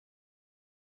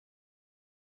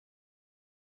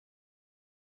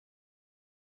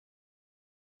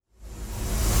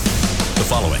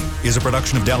is a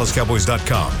production of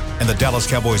DallasCowboys.com and the Dallas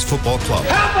Cowboys Football Club.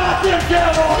 How about them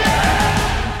Cowboys?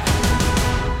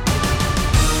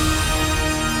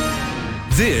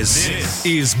 This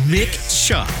is Mick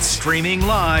Shots, streaming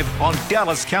live on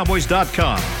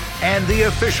DallasCowboys.com and the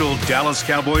official Dallas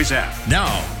Cowboys app.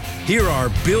 Now, here are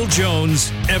Bill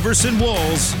Jones, Everson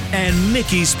Walls, and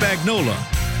Mickey Spagnola.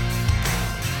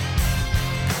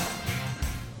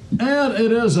 And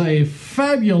it is a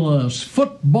fabulous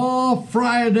Football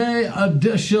Friday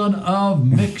edition of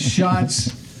Mick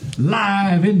Shots,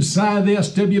 live inside the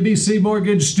SWBC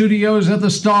Mortgage Studios at the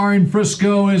Star in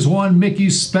Frisco is one Mickey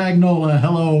Spagnola.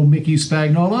 Hello, Mickey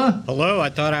Spagnola. Hello, I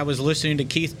thought I was listening to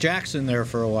Keith Jackson there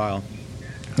for a while.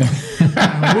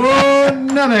 Whoa,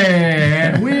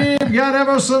 nothing. We've got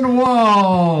Everson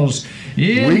Walls.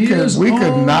 We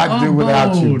could not do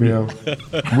without you, Bill.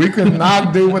 We could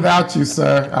not do without you,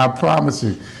 sir. I promise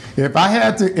you. If I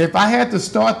had to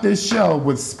start this show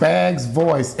with Spag's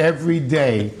voice every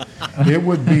day, it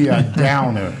would be a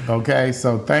downer. Okay,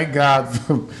 so thank God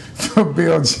for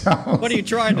Bill Jones. What are you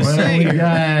trying to say?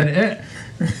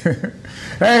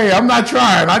 Hey, I'm not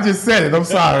trying. I just said it. I'm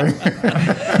sorry.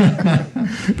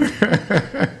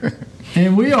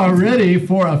 And we are ready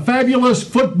for a fabulous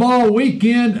football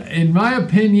weekend. In my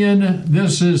opinion,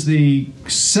 this is the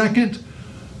second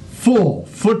full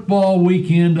football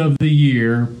weekend of the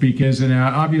year because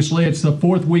obviously it's the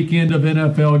fourth weekend of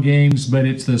NFL games, but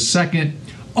it's the second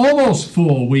almost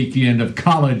full weekend of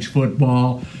college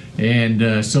football.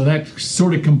 And so that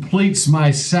sort of completes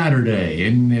my Saturday,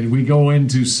 and we go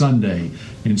into Sunday.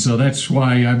 And so that's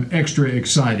why I'm extra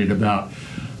excited about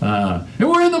and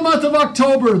we're in the month of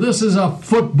October. This is a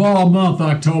football month,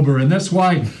 October, and that's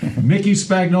why Mickey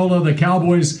Spagnola, the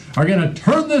Cowboys, are going to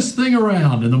turn this thing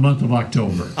around in the month of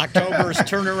October. October's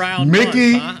turnaround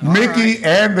Mickey, month, huh? Mickey, right.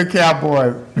 And the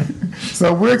Cowboys.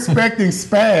 So we're expecting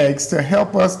Spags to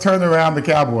help us turn around the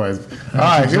Cowboys. All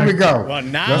right, here we go. Well,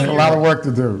 now that's a lot of work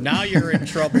to do. Now you're in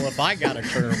trouble if I got to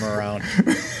turn them around.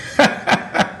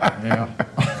 Yeah.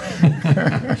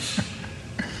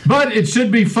 But it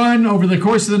should be fun. Over the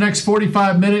course of the next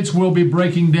 45 minutes, we'll be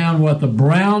breaking down what the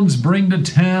Browns bring to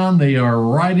town. They are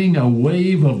riding a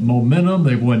wave of momentum.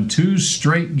 They've won 2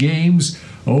 straight games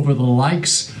over the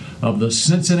likes of the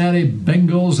Cincinnati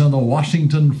Bengals and the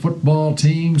Washington football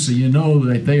team. So you know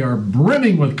that they are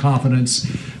brimming with confidence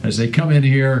as they come in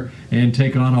here and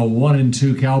take on a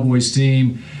 1-2 Cowboys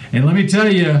team. And let me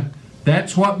tell you,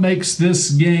 that's what makes this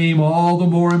game all the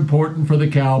more important for the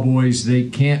Cowboys. They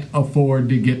can't afford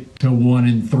to get to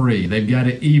 1-3. They've got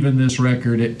to even this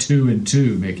record at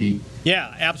 2-2, Mickey.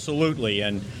 Yeah, absolutely.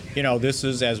 And, you know, this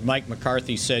is, as Mike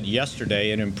McCarthy said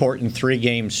yesterday, an important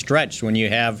 3-game stretch when you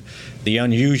have the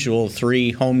unusual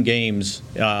 3 home games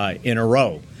in a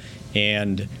row.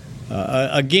 And,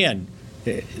 again,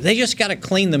 they just got to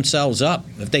clean themselves up.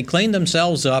 If they clean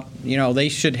themselves up, you know, they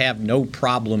should have no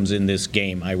problems in this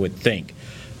game, I would think.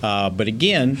 But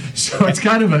again, so it's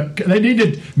kind of they need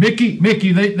to Mickey.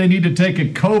 They need to take a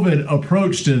COVID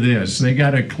approach to this. They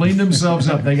got to clean themselves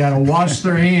up. They got to wash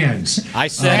their hands. I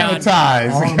said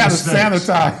sanitize. They got to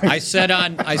sanitize. I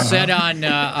said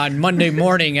on Monday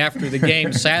morning after the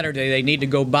game Saturday, they need to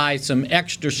go buy some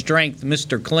extra strength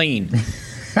Mr. Clean.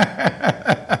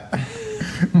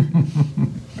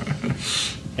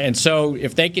 And so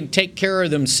if they can take care of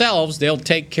themselves, they'll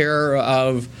take care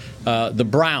of the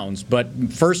Browns. But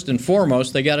first and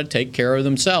foremost, they got to take care of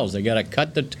themselves. They got to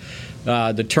cut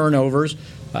the turnovers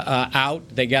out.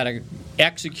 They got to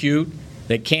execute.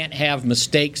 They can't have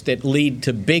mistakes that lead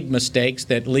to big mistakes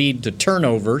that lead to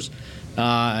turnovers.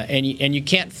 And you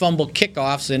can't fumble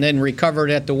kickoffs and then recover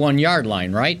it at the 1-yard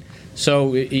line, right?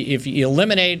 So if you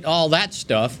eliminate all that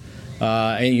stuff,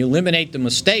 and you eliminate the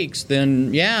mistakes,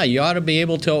 then, yeah, you ought to be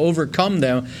able to overcome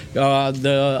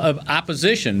the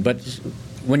opposition. But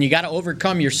when you got to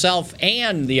overcome yourself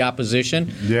and the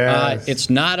opposition, it's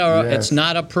not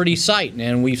a pretty sight.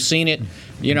 And we've seen it,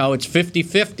 you know, it's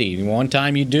 50-50. One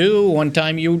time you do, one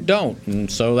time you don't.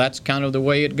 And so that's kind of the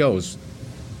way it goes.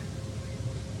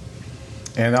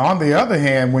 And on the other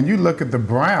hand, when you look at the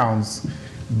Browns,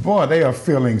 boy, they are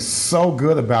feeling so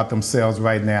good about themselves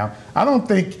right now. I don't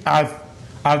think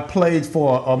I've played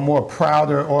for a more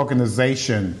prouder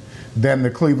organization than the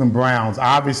Cleveland Browns.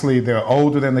 Obviously, they're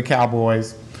older than the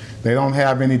Cowboys. They don't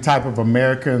have any type of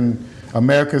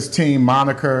America's team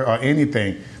moniker or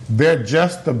anything. They're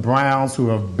just the Browns who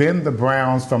have been the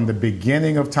Browns from the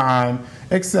beginning of time,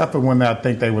 except for when I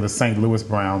think they were the St. Louis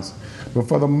Browns. But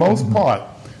for the most part,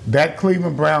 that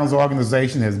Cleveland Browns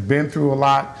organization has been through a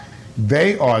lot.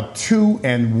 They are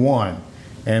 2-1.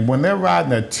 And when they're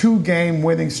riding a 2-game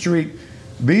winning streak,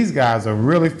 these guys are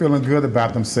really feeling good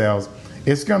about themselves.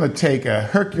 It's going to take a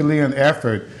Herculean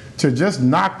effort to just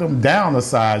knock them down a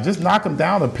size, just knock them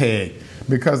down a peg,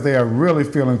 because they are really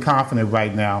feeling confident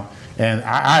right now. And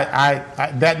I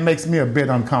that makes me a bit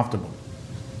uncomfortable.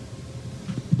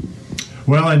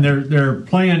 Well, and they're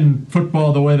playing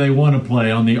football the way they want to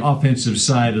play on the offensive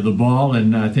side of the ball,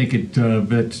 and I think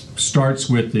it starts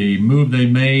with the move they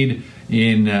made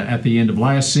at the end of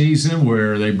last season,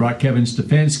 where they brought Kevin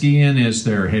Stefanski in as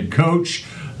their head coach.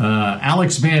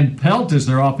 Alex Van Pelt is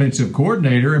their offensive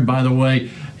coordinator, and by the way,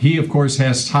 he, of course,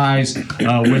 has ties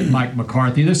with Mike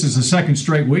McCarthy. This is the second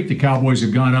straight week the Cowboys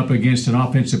have gone up against an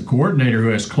offensive coordinator who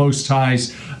has close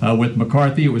ties with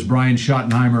McCarthy. It was Brian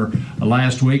Schottenheimer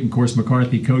last week. Of course,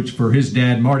 McCarthy coached for his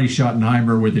dad, Marty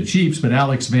Schottenheimer, with the Chiefs. But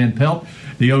Alex Van Pelt,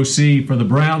 the OC for the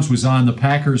Browns, was on the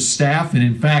Packers staff. And,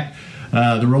 in fact,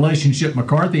 the relationship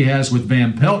McCarthy has with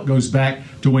Van Pelt goes back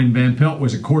to when Van Pelt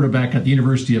was a quarterback at the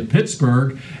University of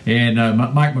Pittsburgh, and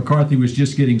Mike McCarthy was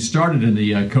just getting started in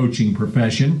the coaching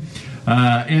profession.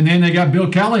 And then they got Bill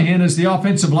Callahan as the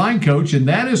offensive line coach, and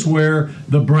that is where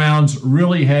the Browns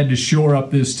really had to shore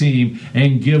up this team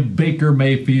and give Baker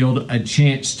Mayfield a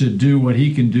chance to do what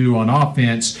he can do on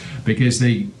offense, because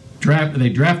they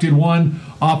drafted one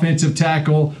offensive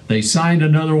tackle. They signed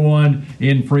another one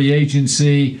in free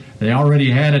agency. They already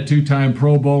had a two-time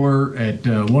Pro Bowler at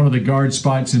one of the guard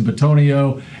spots in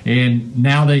Bitonio, and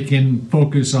now they can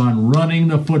focus on running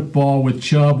the football with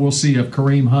Chubb. We'll see if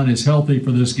Kareem Hunt is healthy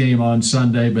for this game on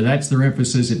Sunday, but that's their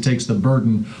emphasis. It takes the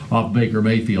burden off Baker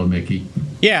Mayfield, Mickey.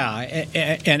 Yeah,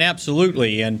 and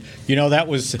absolutely. And, that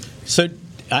was so.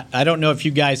 I don't know if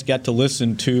you guys got to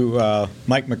listen to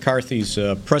Mike McCarthy's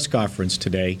press conference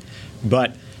today,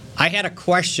 but I had a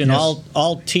question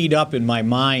all teed up in my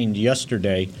mind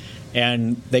yesterday,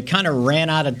 and they kind of ran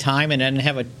out of time and didn't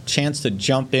have a chance to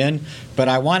jump in. But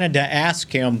I wanted to ask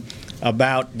him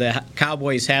about the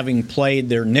Cowboys having played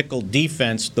their nickel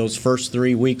defense those first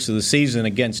 3 weeks of the season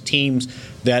against teams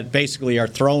that basically are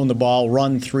throwing the ball,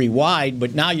 run three wide.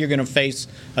 But now you're going to face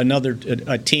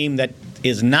a team that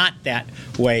is not that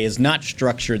way, is not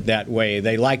structured that way.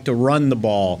 They like to run the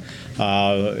ball.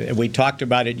 We talked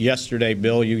about it yesterday,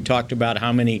 Bill. You talked about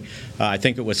how many, I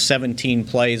think it was 17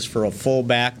 plays for a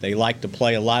fullback. They like to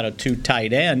play a lot of two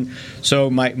tight end. So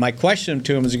my question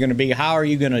to him is going to be, how are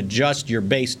you going to adjust your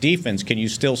base defense? Can you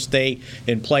still stay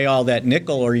and play all that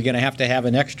nickel, or are you going to have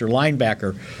an extra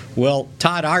linebacker? Well,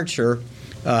 Todd Archer,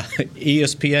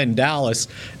 ESPN Dallas,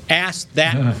 asked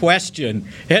that question,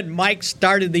 and Mike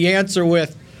started the answer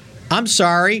with, "I'm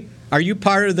sorry, are you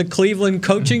part of the Cleveland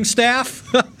coaching staff?"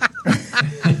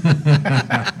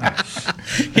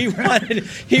 He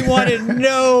wanted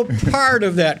no part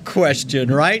of that question,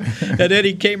 right? And then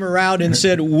he came around and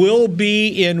said, "We'll be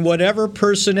in whatever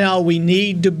personnel we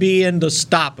need to be in to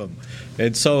stop him."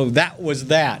 And so that was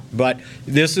that. But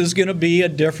this is going to be a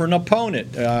different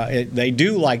opponent. They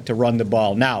do like to run the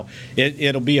ball. Now,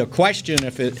 it'll be a question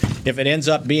if it ends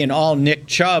up being all Nick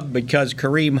Chubb, because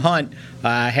Kareem Hunt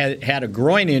had a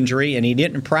groin injury and he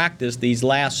didn't practice these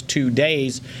last 2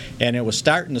 days, and it was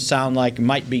starting to sound like it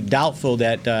might be doubtful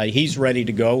that he's ready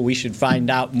to go. We should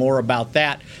find out more about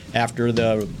that after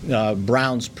the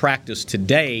Browns practice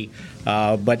today.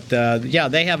 But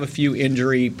they have a few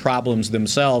injury problems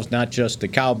themselves, not just the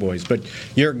Cowboys. But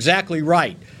you're exactly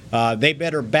right. They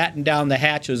better batten down the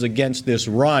hatches against this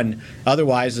run.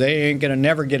 Otherwise, they ain't going to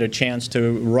never get a chance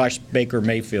to rush Baker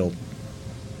Mayfield.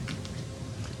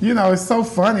 It's so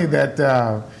funny that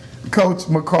Coach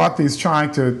McCarthy's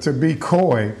trying to be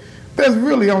coy. There's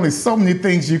really only so many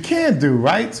things you can do,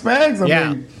 right, Spags? I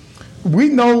mean, we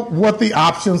know what the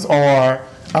options are.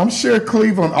 I'm sure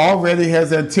Cleveland already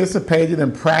has anticipated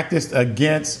and practiced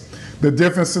against the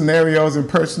different scenarios and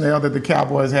personnel that the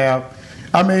Cowboys have.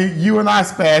 I mean, you and I,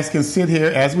 Spags, can sit here,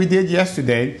 as we did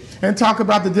yesterday, and talk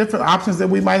about the different options that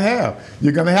we might have.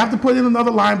 You're going to have to put in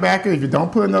another linebacker. If you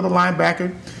don't put another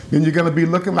linebacker, then you're going to be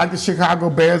looking like the Chicago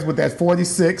Bears with that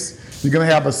 46. You're going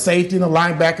to have a safety and a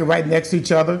linebacker right next to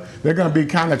each other. They're going to be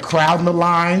kind of crowding the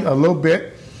line a little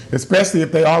bit, especially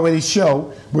if they already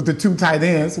show with the two tight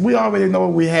ends. We already know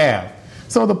what we have.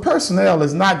 So the personnel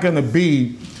is not going to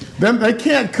be, they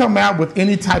can't come out with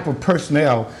any type of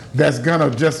personnel that's going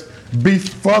to just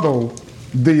befuddle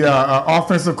the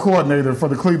offensive coordinator for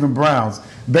the Cleveland Browns.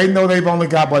 They know they've only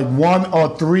got like 1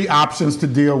 or 3 options to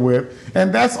deal with,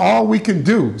 and that's all we can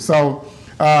do. So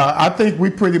I think we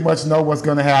pretty much know what's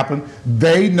going to happen.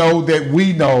 They know that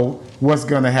we know what's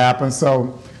going to happen.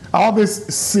 So all this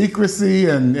secrecy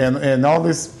and all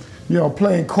this,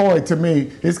 playing coy, to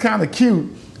me, is kind of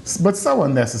cute, but so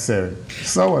unnecessary.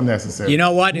 So unnecessary. You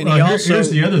know what? And here's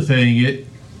the other thing.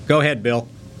 Go ahead, Bill.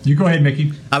 You go ahead,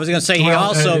 Mickey. I was going to say he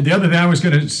also. The other thing I was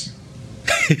going to.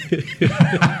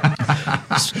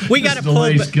 We got to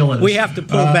pull. We have to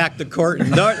pull back the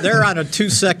curtain. They're on a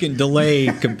 2-second delay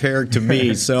compared to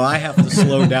me, so I have to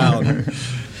slow down. Go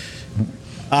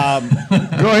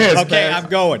ahead. Okay, Spags. I'm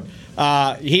going.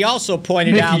 He also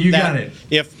pointed Mickey, out you that got it.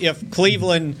 if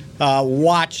Cleveland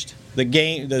watched the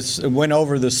game, went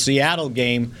over the Seattle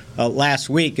game last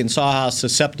week and saw how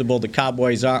susceptible the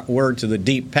Cowboys were to the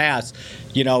deep pass,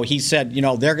 he said,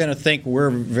 they're going to think we're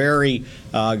very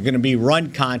going to be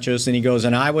run conscious, and he goes,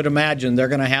 and I would imagine they're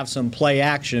going to have some play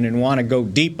action and want to go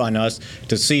deep on us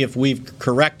to see if we've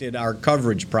corrected our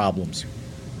coverage problems.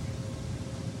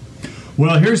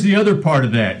 Well, here's the other part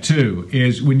of that, too,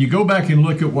 is when you go back and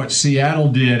look at what Seattle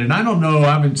did, and I don't know,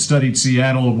 I haven't studied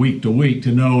Seattle week to week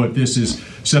to know if this is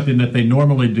something that they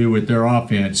normally do with their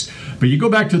offense, but you go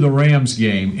back to the Rams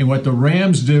game, and what the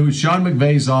Rams do, Sean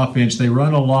McVay's offense, they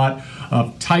run a lot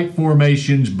of tight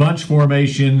formations, bunch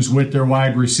formations with their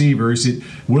wide receivers.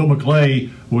 Will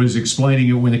McClay was explaining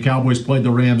it when the Cowboys played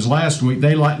the Rams last week.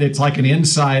 It's like an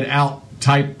inside-out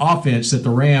type offense that the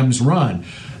Rams run.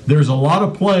 There's a lot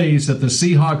of plays that the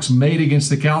Seahawks made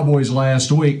against the Cowboys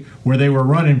last week where they were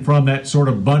running from that sort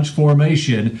of bunch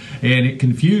formation, and it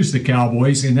confused the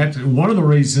Cowboys. And that's one of the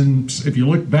reasons, if you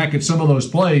look back at some of those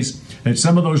plays, that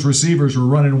some of those receivers were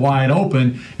running wide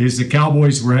open, is the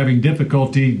Cowboys were having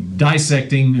difficulty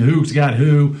dissecting who's got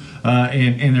who,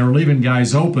 and they're leaving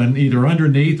guys open, either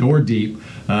underneath or deep.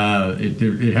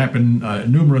 It happened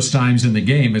numerous times in the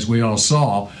game, as we all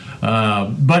saw.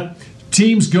 But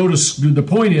teams go to the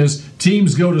point is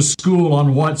teams go to school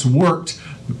on what's worked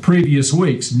the previous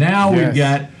weeks. Now We've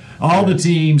got all the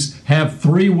teams have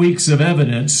 3 weeks of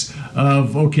evidence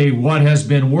of what has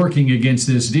been working against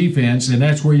this defense, and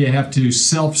that's where you have to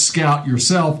self-scout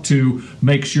yourself to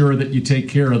make sure that you take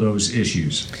care of those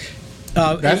issues.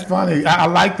 That's funny. I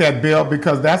like that, Bill,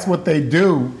 because that's what they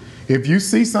do. If you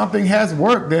see something has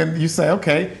worked, then you say,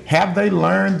 okay, have they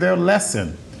learned their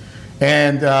lesson?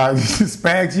 And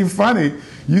Spags, you're funny.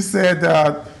 You said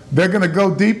they're going to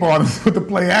go deep on us with the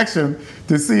play action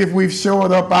to see if we've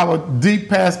shored up our deep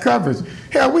pass coverage.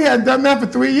 Hell, we hadn't done that for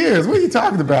 3 years. What are you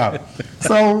talking about?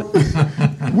 So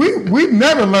we've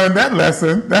never learned that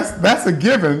lesson. That's a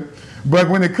given. But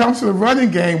when it comes to the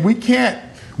running game,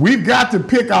 we've got to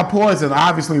pick our poison,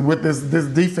 obviously, with this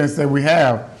defense that we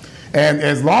have. And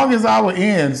as long as our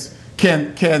ends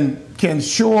can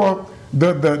shore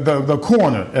the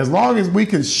corner, as long as we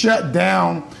can shut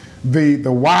down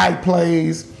the wide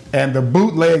plays and the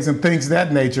bootlegs and things of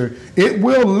that nature, it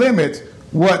will limit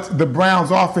what the Browns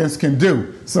offense can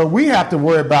do. So we have to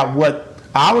worry about what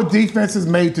our defense is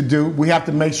made to do. We have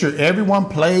to make sure everyone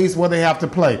plays where they have to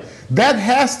play. That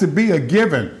has to be a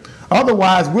given.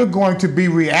 Otherwise, we're going to be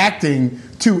reacting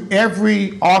to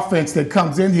every offense that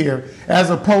comes in here, as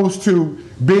opposed to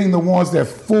being the ones that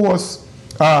force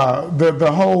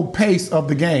the whole pace of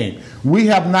the game. We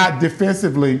have not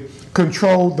defensively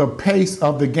controlled the pace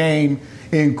of the game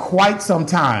in quite some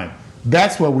time.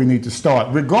 That's where we need to start,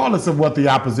 regardless of what the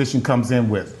opposition comes in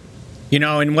with.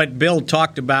 And what Bill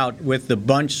talked about with the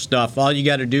bunch stuff, all you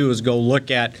got to do is go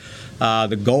look at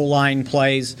the goal line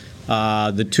plays,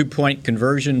 the 2-point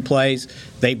conversion plays.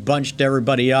 They bunched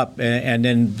everybody up and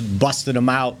then busted them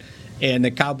out. And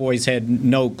the Cowboys had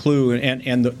no clue.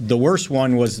 And the worst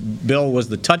one was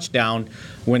the touchdown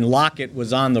when Lockett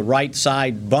was on the right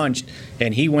side bunched,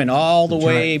 and he went all the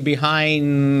way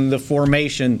behind the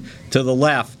formation to the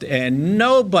left, and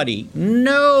nobody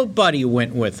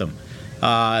went with him.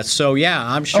 I'm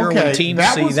sure when teams see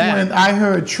that. That was when I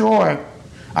heard Troy.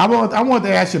 I want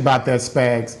to ask you about that,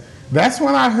 Spags. That's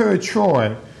when I heard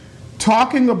Troy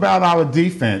talking about our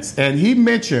defense, and he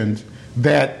mentioned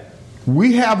that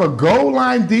we have a goal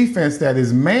line defense that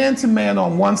is man-to-man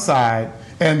on one side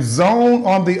and zone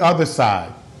on the other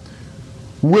side,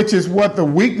 which is what the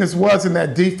weakness was in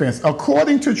that defense.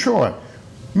 According to Troy,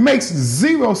 makes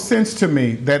zero sense to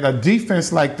me that a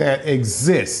defense like that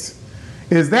exists.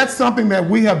 Is that something that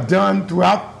we have done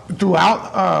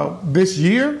throughout this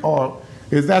year, or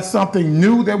is that something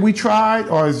new that we tried,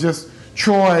 or is just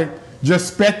Troy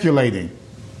just speculating?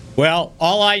 Well,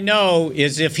 all I know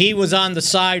is if he was on the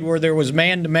side where there was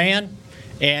man-to-man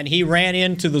and he ran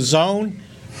into the zone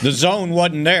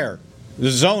wasn't there. The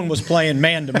zone was playing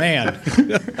man-to-man.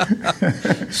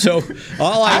 So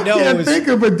all I know is... I can't think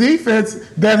of a defense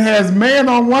that has man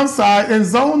on one side and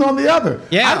zone on the other.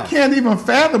 Yeah. I can't even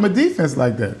fathom a defense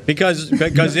like that. Because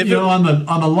if on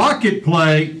the Lockett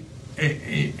play,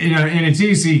 and it's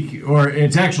easy, or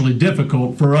it's actually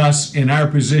difficult for us in our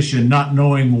position not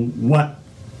knowing what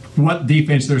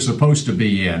defense they're supposed to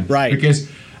be in. Right. Because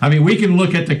I mean, we can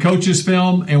look at the coach's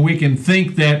film and we can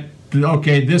think that,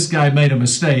 okay, this guy made a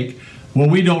mistake. Well,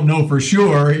 we don't know for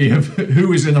sure who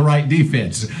was in the right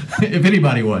defense, if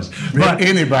anybody was. But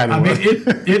anybody was. I mean,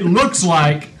 it looks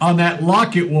like on that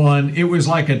Lockett one, it was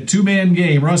like a two-man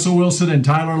game, Russell Wilson and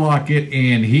Tyler Lockett,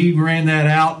 and he ran that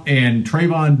out, and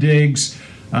Trayvon Diggs,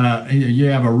 you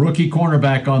have a rookie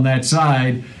cornerback on that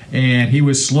side, and he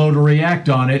was slow to react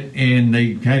on it, and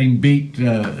they had him beat.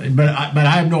 But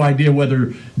I have no idea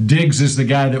whether Diggs is the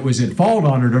guy that was at fault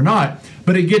on it or not.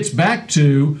 But it gets back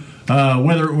to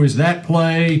whether it was that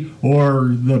play or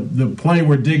the play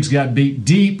where Diggs got beat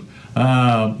deep.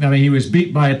 I mean, he was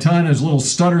beat by a ton, his little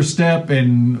stutter step,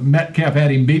 and Metcalf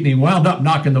had him beaten. He wound up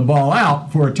knocking the ball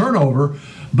out for a turnover.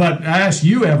 But I ask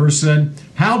you, Everson,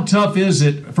 how tough is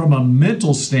it from a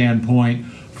mental standpoint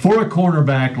for a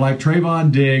cornerback like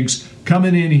Trayvon Diggs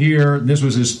coming in here? This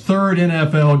was his third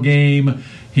NFL game.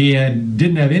 He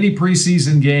didn't have any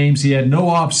preseason games. He had no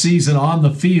off-season on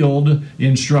the field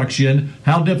instruction.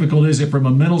 How difficult is it from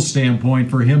a mental standpoint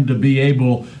for him to be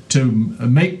able to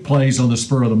make plays on the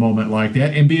spur of the moment like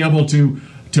that and be able to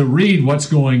read what's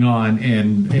going on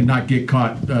and not get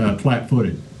caught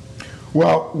flat-footed?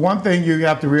 Well, one thing you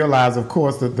have to realize, of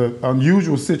course, that the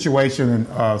unusual situation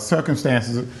and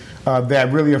circumstances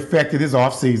that really affected his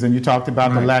offseason. You talked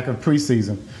about the lack of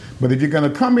preseason. But if you're going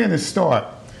to come in and start,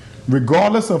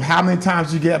 regardless of how many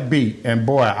times you get beat, and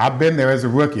boy, I've been there as a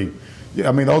rookie.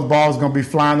 I mean, those balls are going to be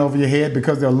flying over your head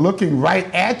because they're looking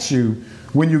right at you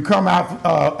when you come out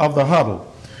of the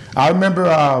huddle. I remember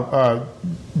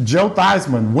Joe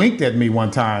Theismann winked at me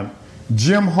one time.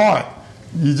 Jim Hart,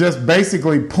 you just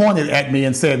basically pointed at me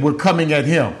and said, we're coming at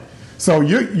him. So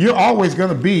you're always going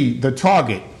to be the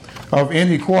target of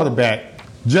any quarterback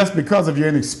just because of your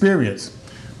inexperience.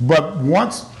 But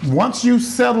once you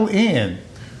settle in,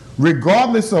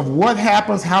 regardless of what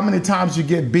happens, how many times you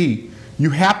get beat, you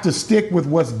have to stick with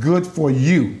what's good for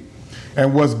you.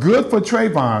 And what's good for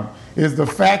Trayvon is the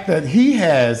fact that he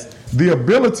has the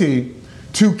ability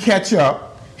to catch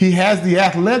up. He has the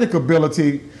athletic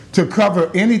ability to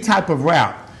cover any type of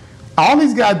route. All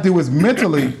he's got to do is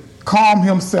mentally calm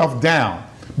himself down,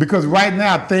 because right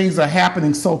now things are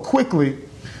happening so quickly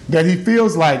that he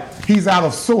feels like he's out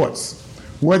of sorts.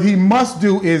 What he must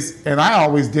do is, and I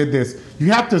always did this,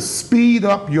 you have to speed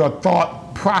up your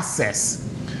thought process.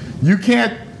 You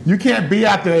can't be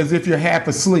out there as if you're half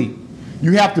asleep.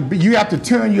 You have to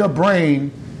turn your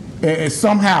brain, and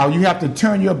somehow you have to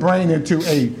turn your brain into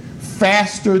a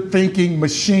faster thinking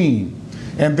machine.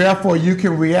 And therefore you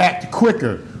can react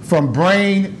quicker from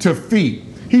brain to feet.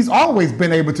 He's always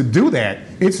been able to do that.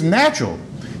 It's natural.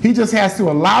 He just has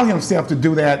to allow himself to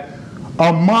do that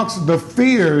amongst the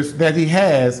fears that he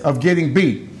has of getting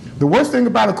beat. The worst thing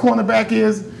about a cornerback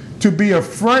is to be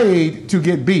afraid to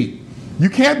get beat. You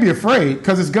can't be afraid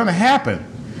because it's going to happen.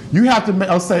 You have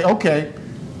to say, okay,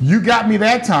 you got me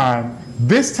that time.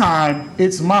 This time,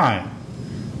 it's mine.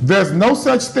 There's no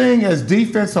such thing as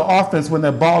defense or offense when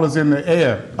that ball is in the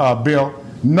air, Bill.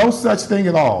 No such thing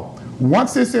at all.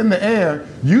 Once it's in the air,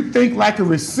 you think like a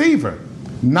receiver,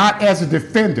 not as a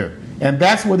defender. And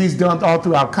that's what he's done all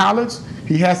throughout college.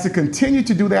 He has to continue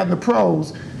to do that in the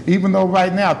pros, even though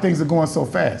right now things are going so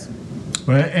fast.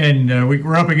 Well, and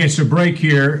we're up against a break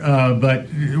here, but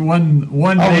one name.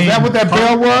 Oh, is that what that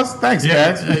bell was? Thanks,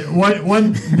 guys.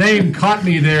 One name caught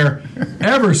me there.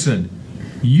 Everson,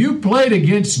 you played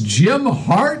against Jim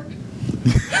Hart?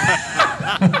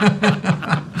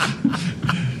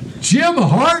 Jim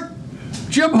Hart?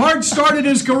 Jim Hart started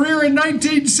his career in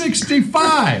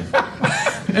 1965,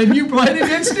 and you played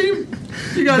against him?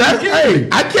 You got to hey,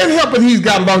 I can't help it. He's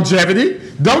got longevity.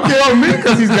 Don't get on me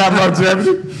because he's got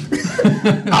longevity.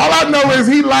 All I know is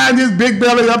he lined his big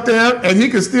belly up there, and he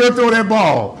could still throw that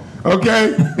ball.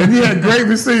 Okay, and he had great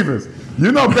receivers.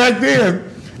 You know, back then.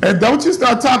 And don't you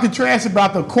start talking trash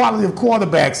about the quality of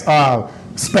quarterbacks,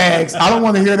 Spags. I don't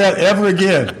want to hear that ever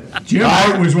again. Jim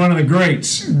Hart was one of the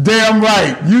greats. Damn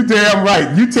right. You damn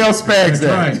right. You tell Spags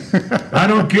That's right. I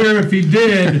don't care if he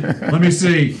did. Let me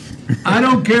see. I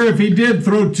don't care if he did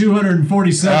throw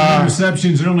 247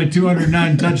 interceptions and only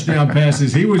 209 touchdown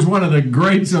passes. He was one of the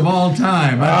greats of all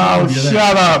time.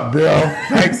 Shut up, Bill.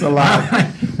 Thanks a lot.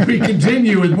 We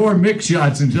continue with more Mick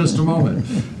Shots in just a moment.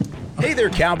 Hey there,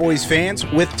 Cowboys fans.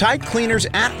 With Tide Cleaners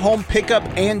at-home pickup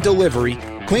and delivery,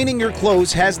 cleaning your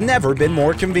clothes has never been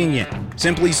more convenient.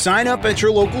 Simply sign up at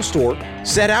your local store,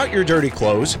 set out your dirty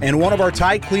clothes, and one of our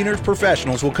Tide Cleaners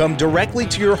professionals will come directly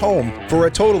to your home for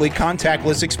a totally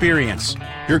contactless experience.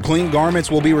 Your clean garments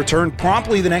will be returned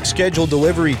promptly the next scheduled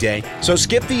delivery day, so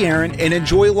skip the errand and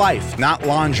enjoy life, not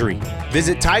laundry.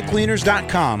 Visit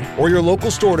TideCleaners.com or your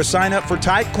local store to sign up for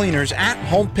Tide Cleaners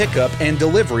at-home pickup and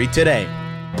delivery today.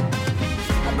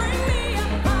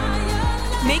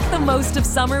 Make the most of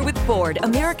summer with Ford,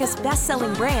 America's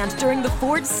best-selling brand, during the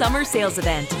Ford Summer Sales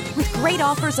Event. With great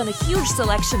offers on a huge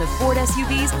selection of Ford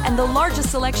SUVs and the largest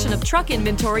selection of truck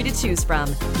inventory to choose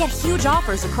from. Get huge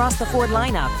offers across the Ford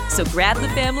lineup. So grab the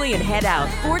family and head out.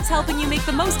 Ford's helping you make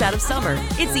the most out of summer.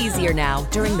 It's easier now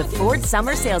during the Ford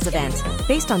Summer Sales Event.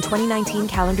 Based on 2019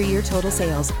 calendar year total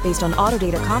sales. Based on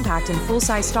Autodata compact and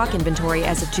full-size stock inventory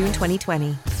as of June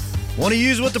 2020. Want to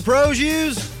use what the pros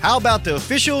use? How about the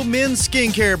official men's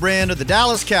skincare brand of the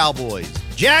Dallas Cowboys,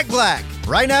 Jack Black?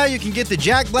 Right now you can get the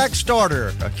Jack Black Starter,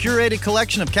 a curated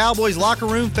collection of Cowboys locker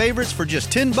room favorites for just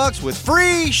 $10 with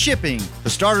free shipping. The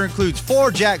starter includes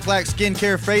 4 Jack Black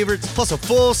skincare favorites plus a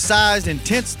full-sized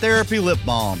intense therapy lip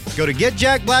balm. Go to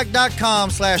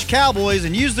getjackblack.com/Cowboys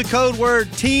and use the code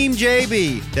word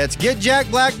TEAMJB. That's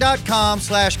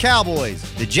getjackblack.com/Cowboys.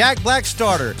 The Jack Black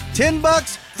Starter,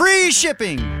 $10, free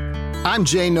shipping. I'm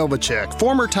Jay Novacek,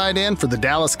 former tight end for the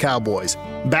Dallas Cowboys.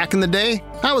 Back in the day,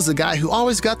 I was the guy who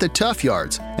always got the tough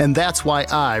yards, and that's why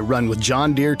I run with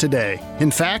John Deere today. In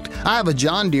fact, I have a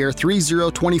John Deere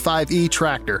 3025E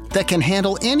tractor that can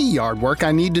handle any yard work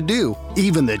I need to do,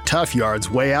 even the tough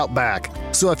yards way out back.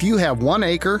 So if you have 1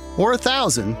 acre or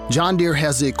 1,000, John Deere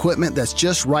has the equipment that's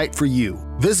just right for you.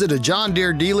 Visit a John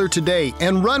Deere dealer today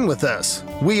and run with us.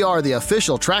 We are the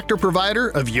official tractor provider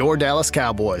of your Dallas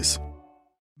Cowboys.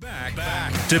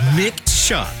 Back to Mixed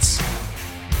Shots.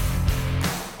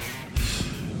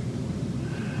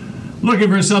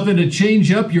 Looking for something to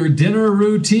change up your dinner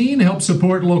routine? Help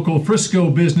support local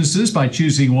Frisco businesses by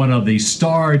choosing one of the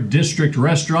Star District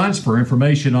restaurants. For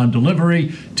information on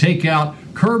delivery, takeout,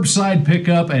 curbside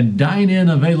pickup, and dine-in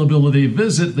availability,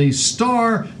 visit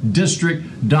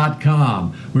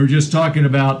thestardistrict.com. We were just talking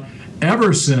about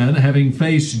Everson having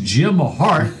faced Jim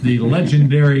Hart, the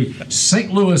legendary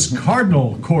St. Louis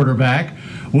Cardinal quarterback.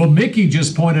 Well, Mickey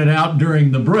just pointed out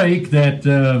during the break that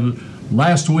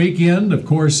last weekend, of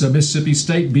course, Mississippi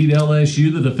State beat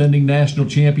LSU, the defending national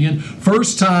champion.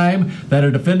 First time that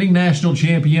a defending national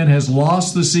champion has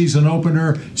lost the season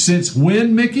opener since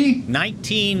when, Mickey?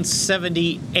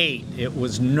 1978. It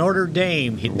was Notre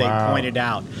Dame, they pointed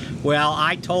out. Well,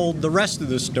 I told the rest of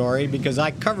the story because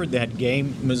I covered that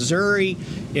game. Missouri,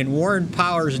 in Warren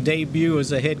Powers' debut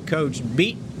as a head coach,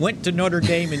 went to Notre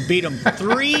Dame and beat them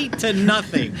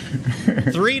 3-0.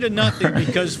 3-0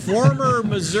 because former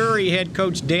Missouri head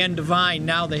coach Dan Devine,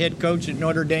 now the head coach at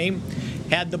Notre Dame,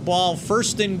 had the ball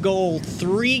first and goal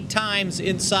 3 times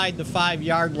inside the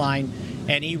 5-yard line,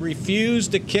 and he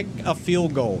refused to kick a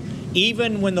field goal.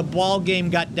 Even when the ball game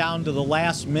got down to the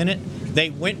last minute, they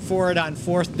went for it on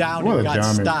 4th down and got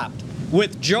stopped.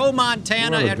 With Joe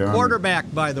Montana at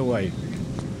quarterback, by the way.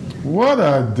 What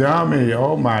a dummy.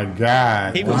 Oh, my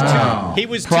God. He was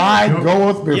Pride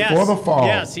goeth before the fall.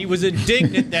 Yes, he was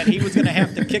indignant that he was going to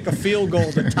have to kick a field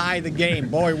goal to tie the game.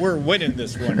 Boy, we're winning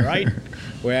this one, right?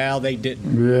 Well, they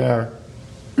didn't. Yeah.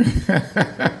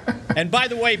 And by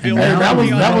the way, Bill,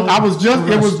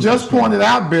 it was just pointed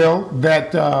out, Bill,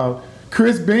 that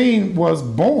Chris Bean was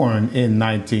born in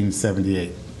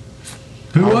 1978.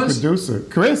 Who our was? Producer.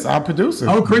 Chris, our producer.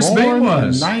 Oh, Chris Bean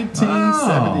was. In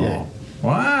 1978. Oh,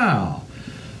 wow.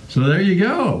 So there you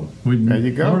go. There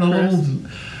you go, Chris.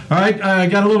 All right, I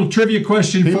got a little trivia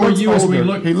question for you as we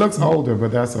look. He looks older,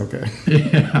 but that's okay.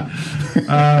 Yeah.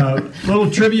 Little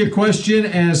trivia question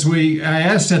I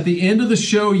asked at the end of the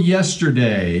show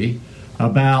yesterday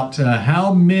about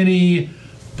how many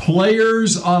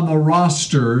players on the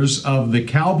rosters of the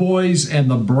Cowboys and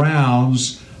the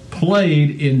Browns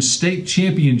played in state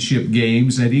championship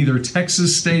games at either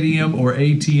Texas Stadium or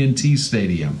AT&T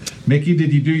Stadium. Mickey,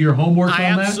 did you do your homework on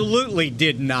that? I absolutely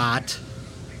did not.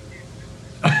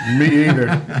 Me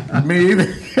either.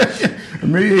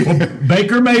 Well,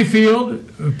 Baker Mayfield,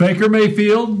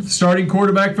 starting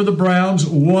quarterback for the Browns,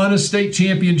 won a state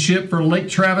championship for Lake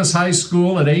Travis High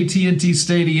School at AT&T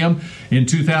Stadium in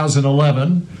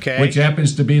 2011, which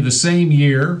happens to be the same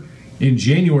year. In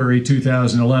January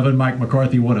 2011, Mike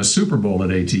McCarthy won a Super Bowl at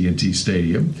AT&T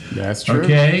Stadium. That's true.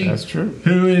 Okay. That's true.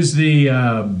 Who is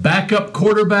the backup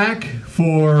quarterback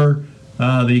for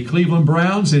the Cleveland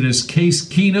Browns? It is Case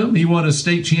Keenum. He won a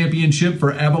state championship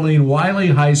for Abilene Wiley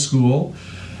High School.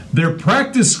 Their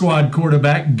practice squad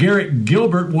quarterback, Garrett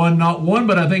Gilbert, won not one,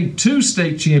 but I think 2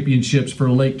 state championships for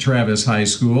Lake Travis High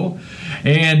School.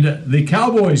 And the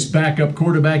Cowboys' backup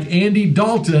quarterback, Andy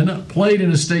Dalton, played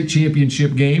in a state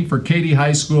championship game for Katy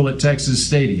High School at Texas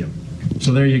Stadium.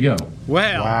 So there you go.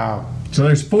 Well, Wow. So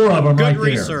there's 4 of them good right there.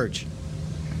 research.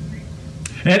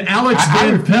 And Alex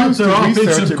I Van Pelt, refuse to their research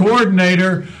offensive it.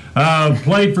 coordinator,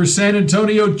 played for San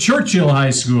Antonio Churchill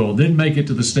High School. Didn't make it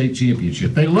to the state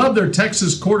championship. They love their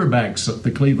Texas quarterbacks,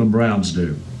 the Cleveland Browns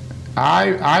do.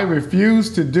 I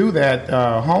refuse to do that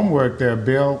homework there,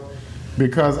 Bill,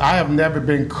 because I have never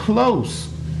been close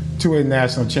to a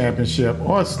national championship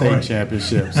or a state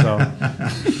championship. So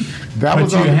that But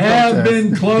was you on the have protest.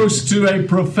 been close to a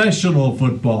professional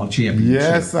football championship.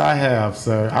 Yes, I have,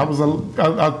 sir. I was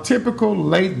a typical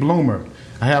late bloomer.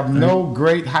 I have no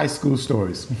great high school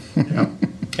stories.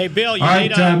 Hey, Bill, you All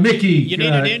need, right, Mickey, you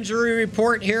need an injury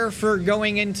report here for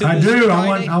going into I this do.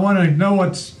 Friday? I want to know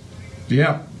what's.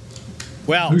 Yeah.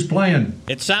 Well, Who's playing?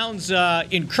 it sounds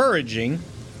encouraging.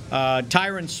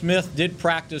 Tyron Smith did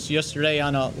practice yesterday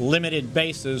on a limited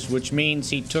basis, which means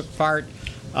he took part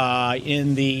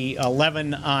in the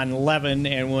 11-on-11.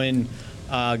 And when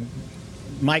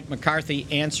Mike McCarthy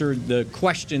answered the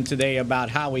question today about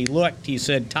how he looked, he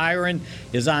said Tyron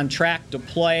is on track to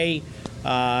play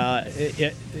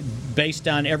based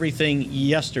on everything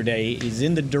yesterday. He's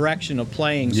in the direction of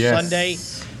playing Sunday.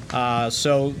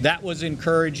 So that was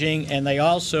encouraging. And they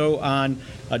also, on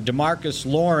DeMarcus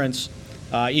Lawrence,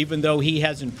 even though he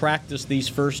hasn't practiced these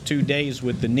first 2 days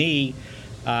with the knee,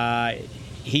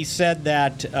 he said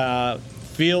that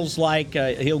feels like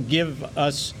he'll give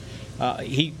us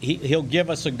he'll give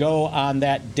us a go on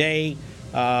that day.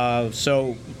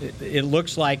 So it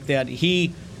looks like that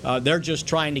they're just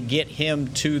trying to get him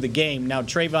to the game. Now,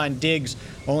 Trayvon Diggs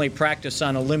only practiced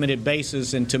on a limited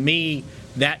basis, and to me,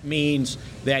 that means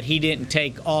that he didn't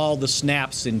take all the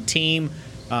snaps in team.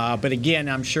 But again,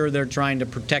 I'm sure they're trying to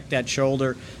protect that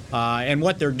shoulder. And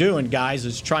what they're doing, guys,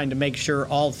 is trying to make sure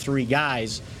all 3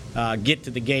 guys get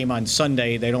to the game on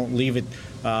Sunday. They don't leave it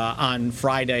on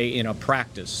Friday in a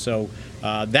practice. So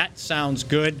that sounds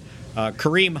good.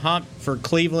 Kareem Hunt for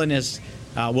Cleveland is.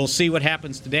 We'll see what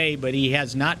happens today, but he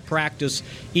has not practiced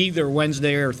either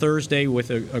Wednesday or Thursday with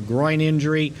a groin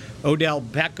injury. Odell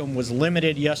Beckham was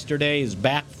limited yesterday. His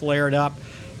back flared up.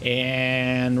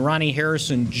 And Ronnie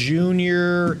Harrison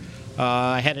Jr.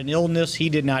 Had an illness. He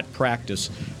did not practice.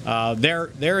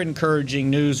 Their encouraging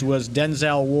news was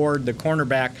Denzel Ward, the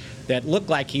cornerback that looked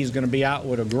like he's going to be out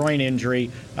with a groin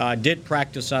injury, did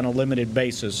practice on a limited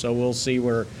basis. So we'll see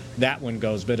where that one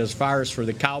goes. But as far as for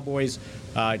the Cowboys,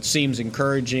 it seems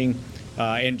encouraging.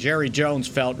 And Jerry Jones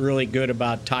felt really good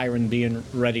about Tyron being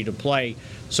ready to play.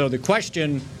 So the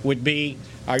question would be,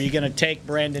 are you going to take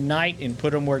Brandon Knight and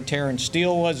put him where Terrence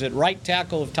Steele was at right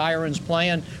tackle if Tyron's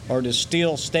playing, or does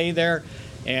Steele stay there?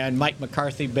 And Mike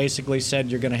McCarthy basically said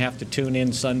you're going to have to tune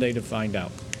in Sunday to find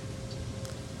out.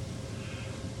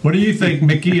 What do you think,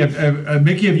 Mickey?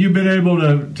 Mickey, have you been able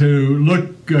to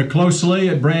look closely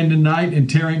at Brandon Knight and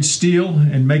Terrence Steele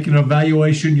and make an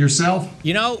evaluation yourself?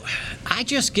 You know, I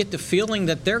just get the feeling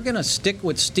that they're going to stick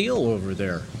with Steele over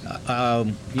there.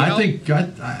 I think.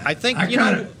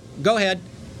 Go ahead.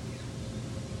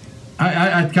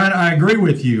 I agree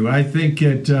with you. I think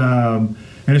it, and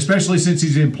especially since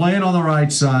he's been playing on the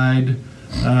right side.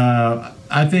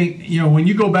 I think, when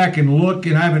you go back and look,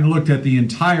 and I haven't looked at the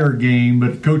entire game,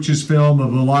 but coach's film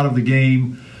of a lot of the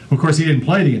game, of course, he didn't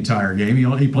play the entire game.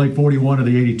 He played 41 of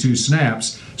the 82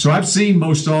 snaps. So I've seen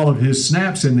most all of his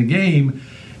snaps in the game.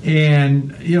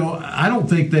 And, I don't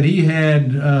think that he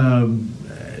had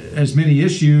as many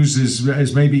issues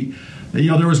as maybe,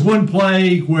 there was one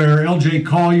play where L.J.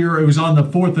 Collier, it was on the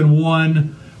 4th and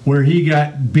 1, where he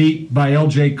got beat by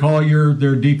L.J. Collier,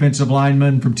 their defensive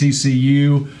lineman from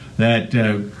TCU, that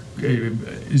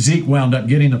Zeke wound up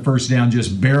getting the first down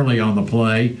just barely on the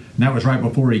play, and that was right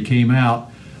before he came out.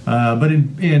 But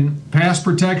in pass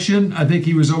protection, I think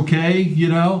he was okay,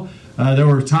 There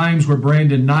were times where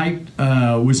Brandon Knight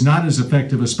was not as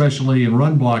effective, especially in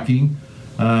run blocking.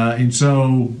 And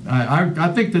so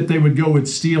I think that they would go with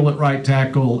Steele at right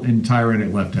tackle and Tyron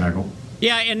at left tackle.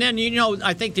 Yeah, and then,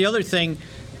 I think the other thing,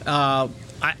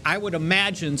 I would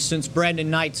imagine since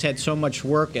Brandon Knight's had so much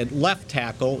work at left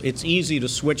tackle, it's easy to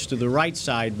switch to the right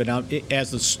side, but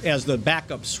as the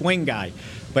backup swing guy.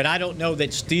 But I don't know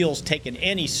that Steele's taken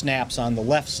any snaps on the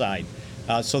left side.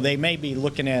 So they may be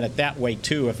looking at it that way,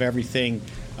 too, if everything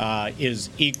is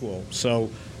equal.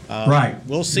 So right.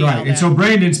 We'll see. Right. How and so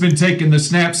Brandon's been taking the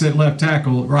snaps at left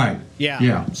tackle. Right.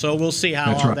 Yeah. So we'll see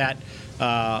how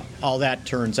all that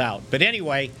turns out. But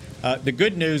anyway, the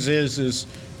good news is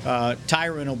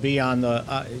Tyron will be on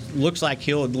the. Looks like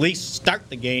he'll at least start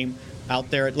the game out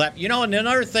there at left. And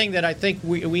another thing that I think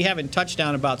we haven't touched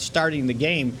on about starting the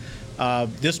game.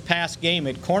 This past game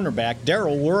at cornerback,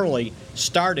 Daryl Worley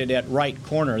started at right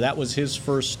corner. That was his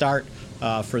first start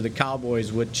for the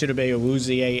Cowboys with Chidobe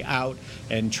Awuzie out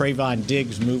and Trayvon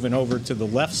Diggs moving over to the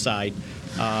left side.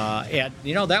 And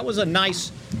that was a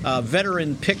nice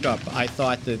veteran pickup, I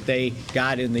thought, that they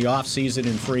got in the offseason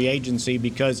and free agency,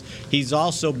 because he's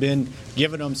also been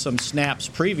giving them some snaps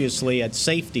previously at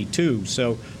safety too.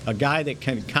 So a guy that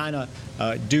can kind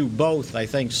of do both, I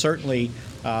think, certainly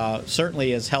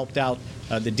has helped out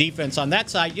the defense on that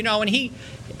side. And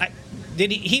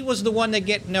he was the one that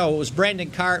it was Brandon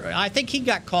Carr. I think he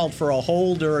got called for a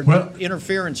hold or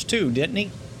interference too, didn't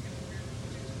he?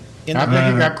 I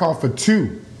think he got called for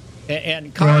 2.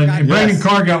 And Brandon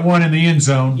Carr got one in the end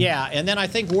zone. Yeah, and then I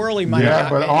think Worley might have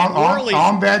got. Yeah, but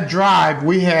on that drive,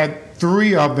 we had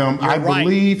 3 of them. I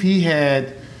believe he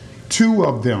had 2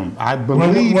 of them. I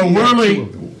believe well, he had 2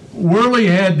 of them. Worley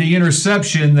had the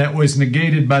interception that was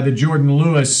negated by the Jordan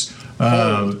Lewis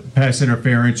pass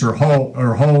interference or hold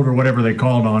or whatever they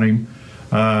called on him.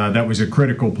 That was a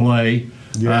critical play.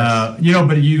 Yes.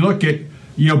 But you look at,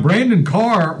 Brandon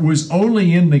Carr was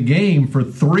only in the game for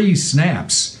 3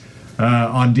 snaps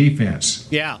on defense.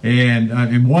 Yeah.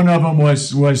 And one of them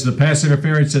was the pass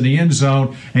interference in the end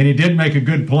zone, and he did make a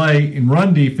good play in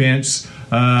run defense.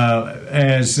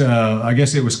 As I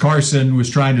guess it was Carson was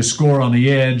trying to score on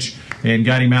the edge and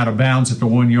got him out of bounds at the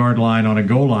 1-yard line on a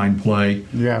goal line play.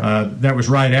 Yeah. That was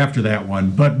right after that one.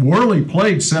 But Worley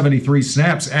played 73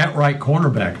 snaps at right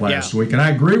cornerback last week, and I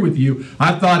agree with you.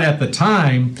 I thought at the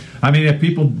time, if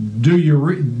people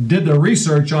did their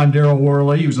research on Daryl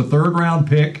Worley, he was a 3rd-round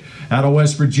pick out of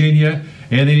West Virginia.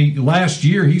 And then last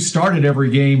year, he started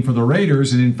every game for the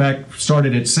Raiders, and in fact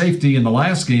started at safety in the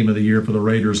last game of the year for the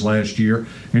Raiders last year.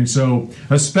 And so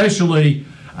especially,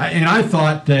 and I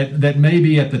thought that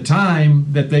maybe at the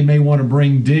time that they may want to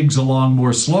bring Diggs along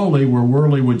more slowly, where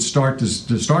Worley would start to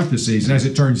start the season. As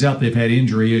it turns out, they've had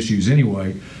injury issues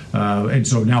anyway. And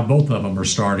so now both of them are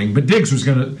starting. But Diggs was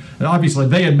going to, obviously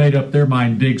they had made up their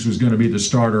mind Diggs was going to be the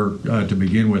starter to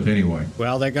begin with anyway.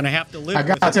 Well, they're going to have to live with it. I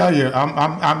got to tell you,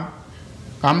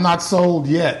 I'm not sold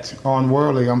yet on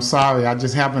Worley. I'm sorry. I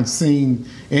just haven't seen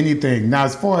anything. Now,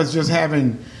 as far as just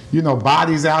having,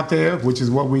 bodies out there, which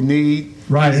is what we need.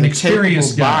 Right, an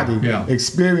experienced guy.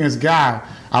 Experienced guy.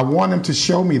 I want him to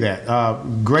show me that.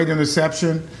 Great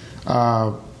interception.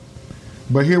 But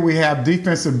here we have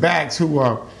defensive backs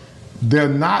who they're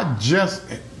not just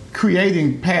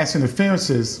creating pass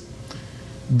interferences.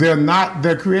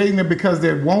 They're creating them because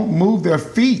they won't move their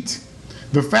feet.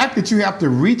 The fact that you have to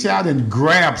reach out and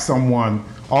grab someone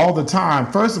all the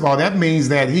time, first of all, that means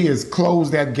that he has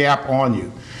closed that gap on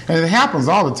you. And it happens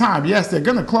all the time. Yes, they're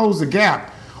going to close the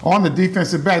gap on the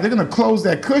defensive back. They're going to close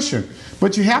that cushion.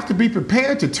 But you have to be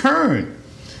prepared to turn.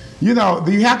 You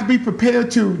have to be prepared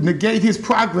to negate his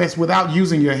progress without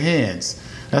using your hands.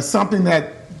 That's something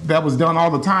that was done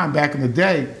all the time back in the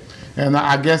day. And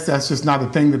I guess that's just not a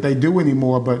thing that they do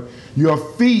anymore. But your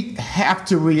feet have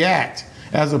to react,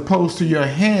 as opposed to your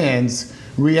hands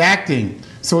reacting,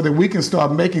 so that we can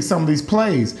start making some of these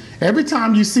plays. Every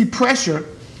time you see pressure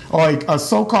or a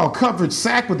so-called coverage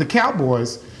sack with the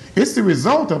Cowboys, it's the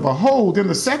result of a hold in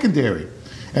the secondary.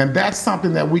 And that's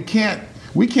something that we can't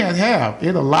have.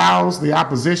 It allows the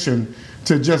opposition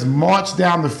to just march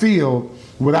down the field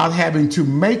without having to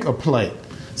make a play.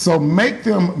 So make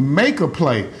them make a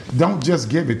play. Don't just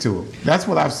give it to them. That's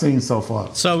what I've seen so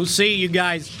far. So, see, you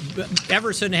guys,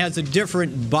 Everson has a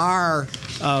different bar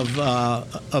of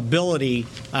ability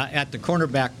at the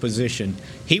cornerback position.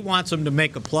 He wants them to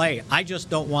make a play. I just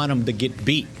don't want them to get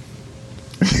beat.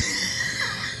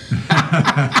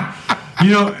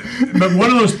 But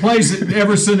one of those plays that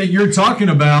Everson that you're talking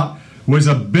about was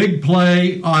a big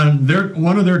play on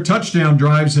one of their touchdown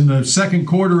drives in the second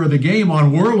quarter of the game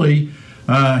on Worley.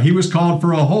 He was called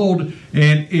for a hold,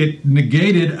 and it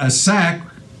negated a sack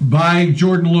by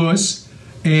Jordan Lewis,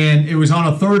 and it was on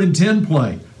a 3rd and 10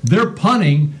 play. They're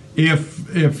punting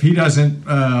if he doesn't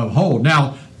hold.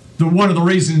 Now, one of the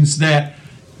reasons that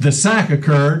the sack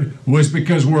occurred was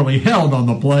because Worley held on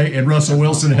the play, and Russell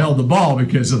Wilson held the ball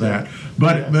because of that.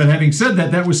 But having said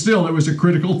that, it was a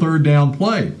critical 3rd down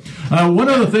play. One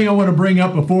other thing I want to bring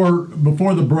up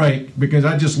before the break, because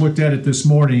I just looked at it this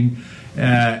morning,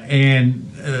 and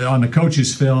on the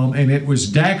coach's film, and it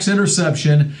was Dak's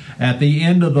interception at the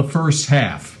end of the first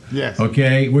half. Yes.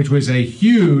 Okay, which was a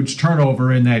huge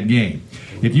turnover in that game.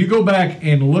 If you go back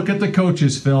and look at the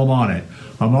coach's film on it,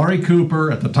 Amari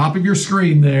Cooper at the top of your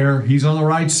screen there, he's on the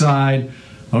right side.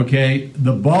 Okay,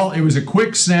 the ball, it was a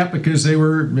quick snap because it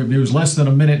was less than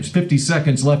a minute, 50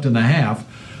 seconds left in the half.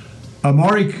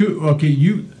 Amari Cooper,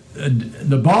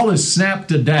 the ball is snapped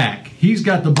to Dak. He's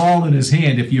got the ball in his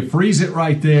hand. If you freeze it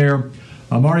right there,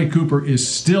 Amari Cooper is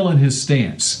still in his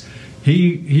stance.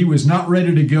 He was not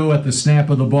ready to go at the snap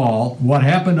of the ball. What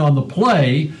happened on the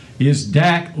play is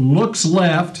Dak looks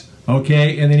left,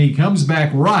 okay, and then he comes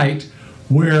back right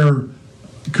where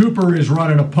Cooper is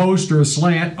running a post or a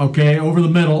slant, okay, over the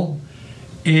middle,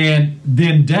 and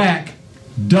then Dak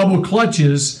double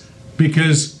clutches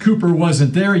because Cooper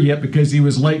wasn't there yet because he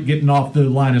was late getting off the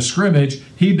line of scrimmage.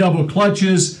 He double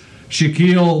clutches.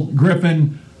 Shaquille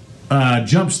Griffin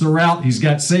jumps the route. He's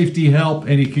got safety help,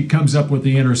 and he comes up with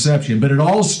the interception. But it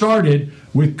all started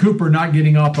with Cooper not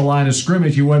getting off the line of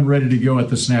scrimmage. He wasn't ready to go at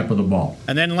the snap of the ball.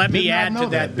 And then let me add to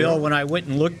that, Bill, when I went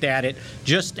and looked at it,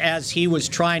 just as he was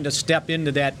trying to step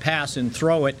into that pass and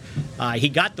throw it, he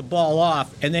got the ball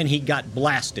off, and then he got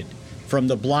blasted from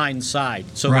the blind side.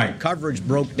 So the coverage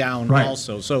broke down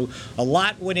also. So a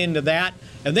lot went into that.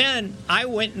 And then I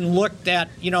went and looked at,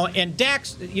 and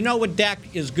Dak's, what Dak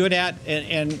is good at,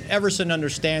 and Everson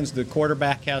understands the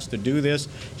quarterback has to do this.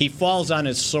 He falls on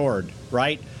his sword,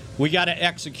 right? We got to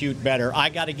execute better. I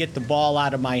got to get the ball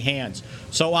out of my hands.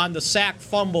 So on the sack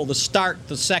fumble to start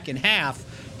the second half,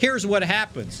 here's what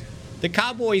happens. The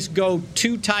Cowboys go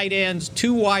 2 tight ends,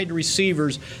 2 wide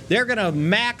receivers. They're going to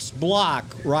max block,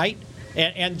 right,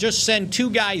 and just send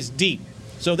 2 guys deep.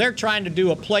 So they're trying to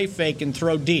do a play fake and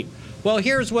throw deep. Well,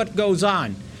 here's what goes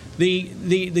on. The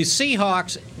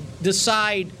Seahawks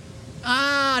decide,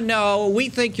 no, we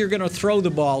think you're going to throw the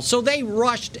ball. So they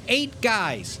rushed 8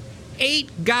 guys.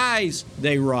 8 guys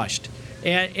they rushed.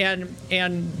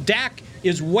 And Dak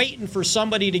is waiting for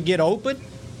somebody to get open.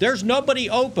 There's nobody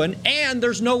open, and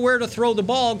there's nowhere to throw the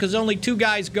ball because only 2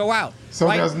 guys go out. So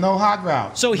there's no hot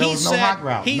route. So he's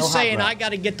saying, I got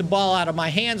to get the ball out of my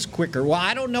hands quicker. Well,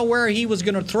 I don't know where he was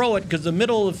going to throw it because the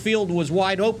middle of the field was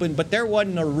wide open, but there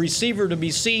wasn't a receiver to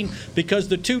be seen because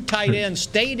the 2 tight ends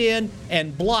stayed in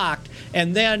and blocked,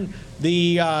 and then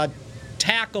the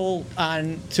tackle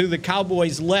to the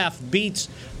Cowboys' left beats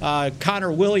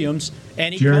Connor Williams,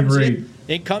 and he comes in.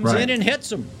 It comes in and hits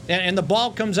him, and the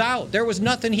ball comes out. There was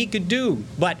nothing he could do.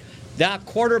 But that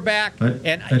quarterback,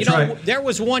 there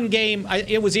was one game,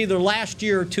 it was either last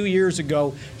year or 2 years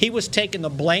ago, he was taking the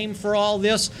blame for all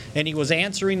this, and he was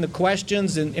answering the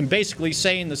questions and basically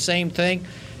saying the same thing.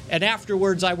 And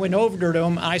afterwards, I went over to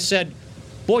him, and I said,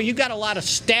 boy, you got a lot of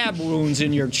stab wounds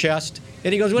in your chest.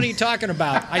 And he goes, what are you talking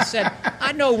about? I said,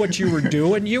 I know what you were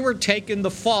doing. You were taking the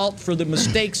fault for the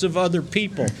mistakes of other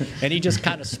people. And he just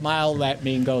kind of smiled at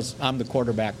me and goes, I'm the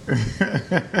quarterback.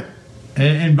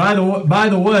 And by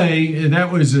the way,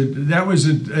 that was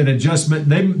an adjustment.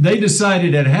 They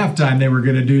decided at halftime they were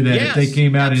going to do that if they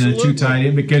came out in a 2 tight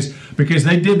end because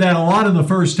they did that a lot in the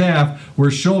first half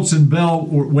where Schultz and Bell,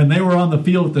 when they were on the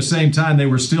field at the same time, they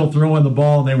were still throwing the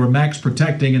ball and they were max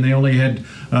protecting, and they only had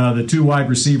the 2 wide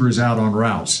receivers out on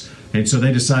routes. And so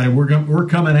they decided we're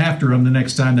coming after them the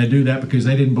next time they do that because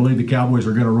they didn't believe the Cowboys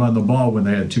were going to run the ball when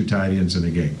they had 2 tight ends in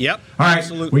the game. Yep. All right,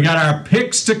 absolutely. We got our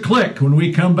picks to click when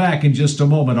we come back in just a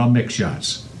moment on Mix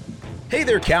Shots. Hey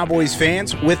there, Cowboys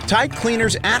fans. With Tide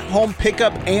Cleaners at-home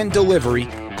pickup and delivery,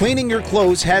 cleaning your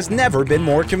clothes has never been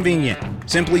more convenient.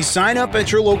 Simply sign up at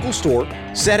your local store,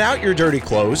 set out your dirty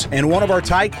clothes, and one of our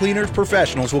Tide Cleaners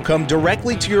professionals will come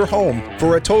directly to your home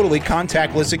for a totally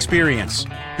contactless experience.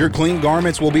 Your clean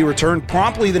garments will be returned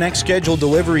promptly the next scheduled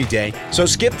delivery day, so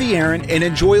skip the errand and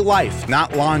enjoy life,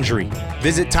 not laundry.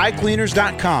 Visit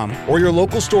TideCleaners.com or your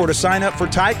local store to sign up for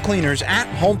Tide Cleaners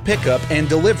at-home pickup and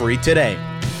delivery today.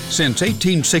 Since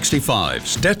 1865,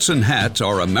 Stetson hats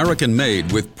are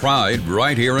American-made with pride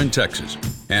right here in Texas.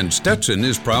 And Stetson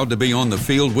is proud to be on the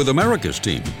field with America's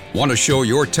team. Want to show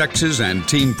your Texas and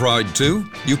team pride too?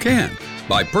 You can.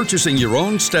 By purchasing your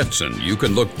own Stetson, you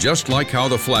can look just like how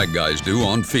the flag guys do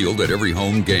on field at every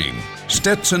home game.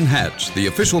 Stetson hats, the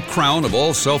official crown of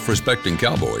all self-respecting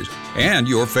Cowboys, and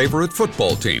your favorite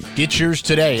football team. Get yours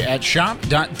today at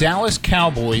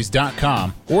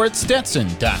shop.dallascowboys.com or at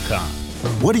stetson.com.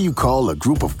 What do you call a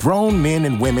group of grown men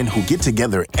and women who get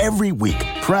together every week,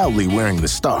 proudly wearing the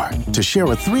star, to share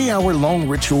a 3-hour-long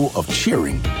ritual of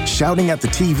cheering, shouting at the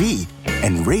TV,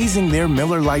 and raising their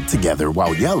Miller Lite together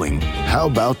while yelling, "How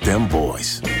about them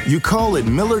boys?" You call it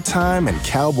Miller Time and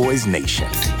Cowboys Nation.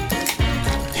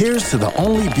 Here's to the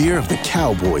only beer of the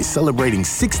Cowboys celebrating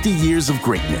 60 years of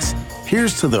greatness.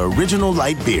 Here's to the original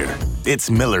light beer.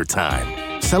 It's Miller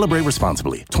Time. Celebrate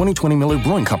responsibly. 2020 Miller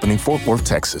Brewing Company, Fort Worth,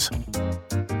 Texas.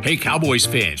 Hey, Cowboys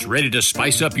fans, ready to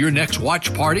spice up your next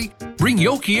watch party? Bring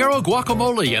Yo Quiero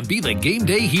guacamole and be the game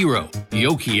day hero.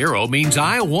 Yo Quiero means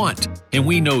I want, and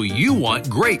we know you want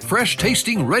great,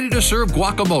 fresh-tasting, ready-to-serve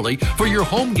guacamole for your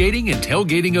home gating and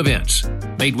tailgating events.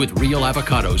 Made with real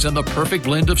avocados and the perfect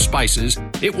blend of spices,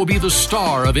 it will be the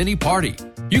star of any party.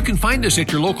 You can find us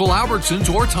at your local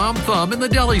Albertsons or Tom Thumb in the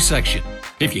deli section.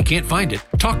 If you can't find it,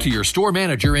 talk to your store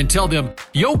manager and tell them,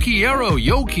 Yo Quiero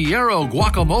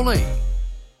guacamole.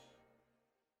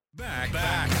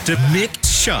 Back to Mixed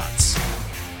Shots.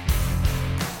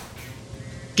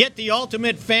 Get the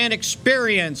ultimate fan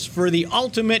experience for the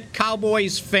ultimate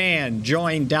Cowboys fan.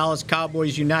 Join Dallas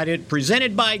Cowboys United,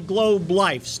 presented by Globe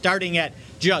Life, starting at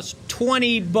just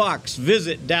 $20.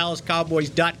 Visit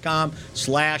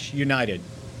DallasCowboys.com/United.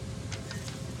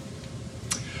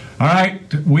 All right,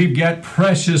 we've got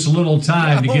precious little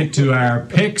time to get to our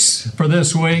picks for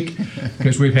this week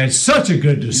because we've had such a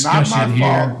good discussion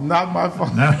here. Not my fault.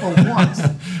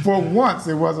 For once,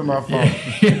 it wasn't my fault.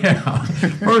 Yeah.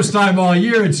 First time all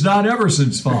year, it's not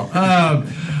Everson's fault. All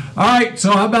right,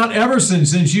 so how about Everson?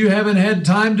 Since you haven't had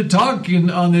time to talk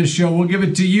on this show, we'll give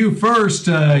it to you first.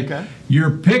 Okay. Your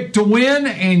pick to win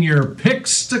and your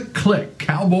picks to click.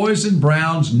 Cowboys and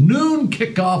Browns, noon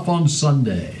kickoff on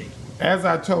Sunday. As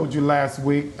I told you last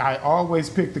week, I always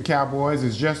pick the Cowboys.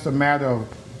 It's just a matter of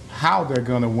how they're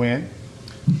going to win.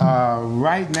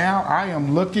 Right now, I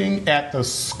am looking at the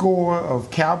score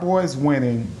of Cowboys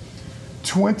winning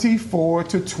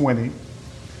 24-20.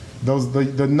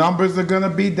 The numbers are going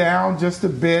to be down just a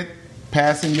bit.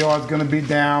 Passing yards going to be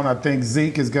down. I think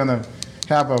Zeke is going to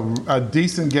have a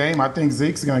decent game. I think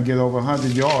Zeke's going to get over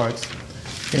 100 yards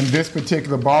in this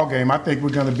particular ball game. I think we're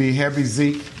going to be heavy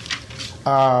Zeke.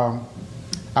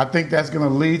 I think that's going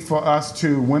to lead for us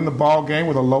to win the ball game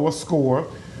with a lower score,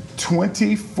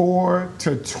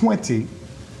 24-20.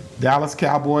 Dallas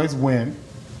Cowboys win.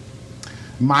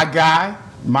 My guy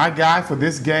for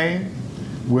this game,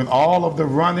 with all of the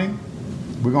running,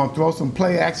 we're going to throw some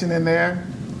play action in there.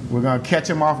 We're going to catch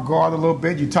him off guard a little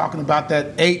bit. You're talking about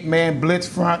that 8-man blitz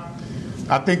front.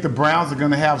 I think the Browns are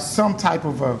going to have some type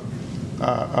of a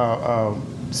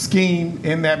scheme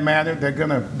in that matter. They're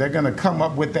gonna come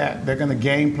up with that. They're gonna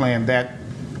game plan that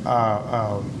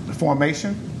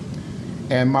formation.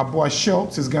 And my boy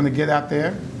Schultz is gonna get out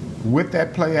there with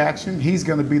that play action. He's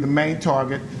gonna be the main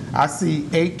target. I see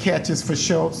 8 catches for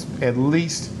Schultz, at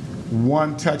least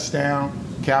 1 touchdown.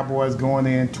 Cowboys going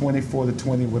in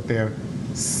 24-20 with their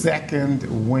second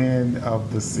win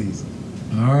of the season.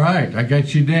 All right, I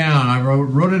got you down. I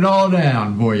wrote it all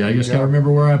down for you. I just got to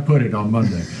remember where I put it on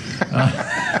Monday.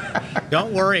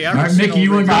 Don't worry. All right, Mickey,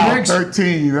 you want to go next?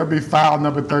 13. That'll be file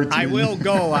number 13. I will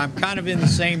go. I'm kind of in the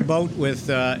same boat with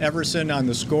Everson on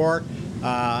the score.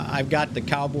 I've got the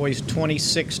Cowboys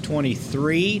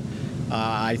 26-23.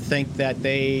 I think that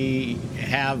they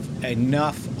have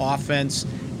enough offense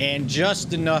and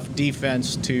just enough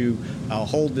defense to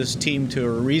hold this team to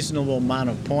a reasonable amount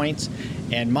of points.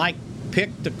 And my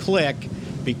pick to click,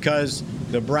 because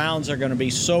the Browns are going to be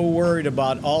so worried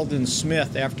about Aldon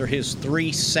Smith after his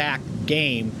 3-sack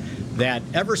game, that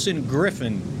Everson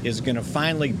Griffin is going to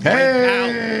finally break out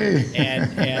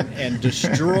and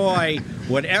destroy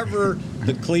whatever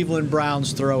the Cleveland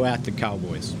Browns throw at the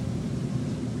Cowboys.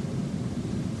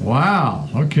 Wow.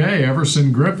 Okay,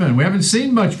 Everson Griffin. We haven't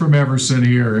seen much from Everson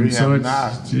here, and so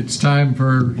it's time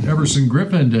for Everson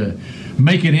Griffin to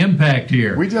make an impact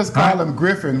here. We just call him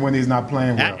Griffin when he's not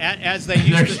playing well. As they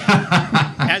used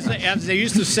to, as they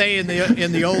used to say in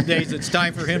the old days, it's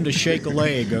time for him to shake a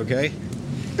leg. Okay.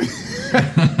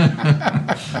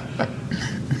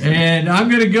 And I'm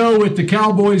going to go with the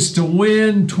Cowboys to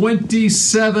win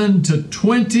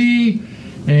 27-20.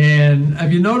 And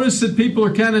have you noticed that people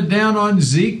are kind of down on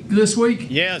Zeke this week?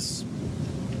 Yes.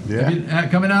 Yeah.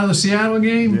 Coming out of the Seattle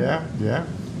game? Yeah.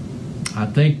 I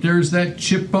think there's that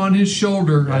chip on his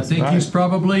shoulder. That's I think right. He's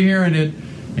probably hearing it.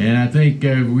 And I think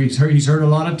he's heard a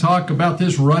lot of talk about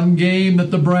this run game that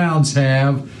the Browns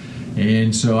have.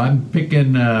 And so I'm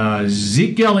picking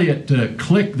Zeke Elliott to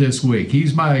click this week.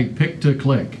 He's my pick to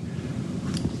click.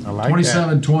 I like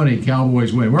 27-20,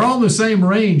 Cowboys win. We're all in the same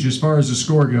range as far as the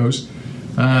score goes.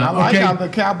 I like how the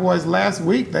Cowboys last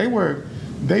week, they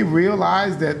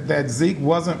realized that Zeke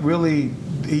wasn't really,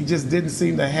 he just didn't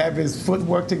seem to have his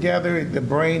footwork together. The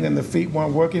brain and the feet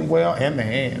weren't working well, and the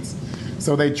hands.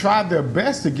 So they tried their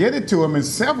best to get it to him in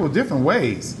several different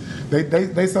ways.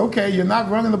 They said, okay, you're not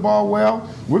running the ball well.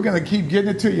 We're going to keep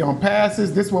getting it to you on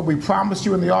passes. This is what we promised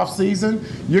you in the offseason.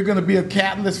 You're going to be a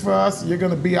catalyst for us. You're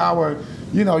going to be our,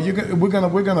 we're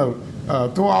going to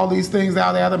throw all these things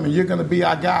out at him, and you're going to be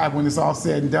our guy when it's all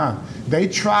said and done. They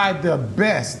tried their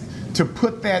best to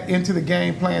put that into the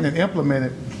game plan and implement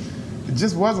it. It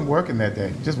just wasn't working that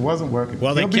day. Just wasn't working.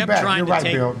 Well, they He'll be kept back. trying You're to right,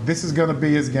 take- Bill. This is going to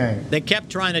be his game. They kept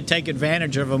trying to take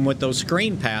advantage of him with those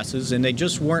screen passes, and they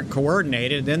just weren't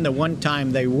coordinated. Then the one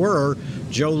time they were,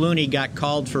 Joe Looney got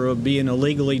called for being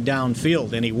illegally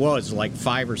downfield, and he was like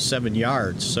 5 or 7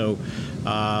 yards. So,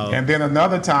 and then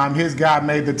another time, his guy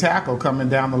made the tackle coming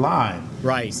down the line.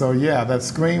 Right. So, yeah, that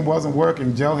screen wasn't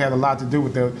working. Joe had a lot to do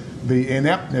with the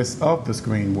ineptness of the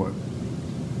screen work.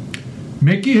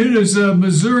 Mickey, who does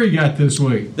Missouri got this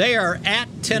week? They are at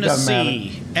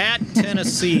Tennessee. At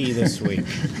Tennessee this week.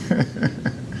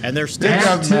 And they're still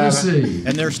At Tennessee.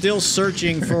 And they're still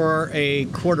searching for a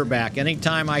quarterback.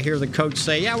 Anytime I hear the coach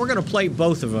say, "Yeah, we're going to play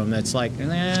both of them," that's like,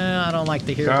 I don't like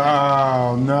to hear that.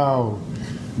 Oh, no.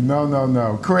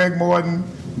 No. Craig Morton,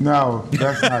 no,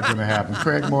 that's not going to happen.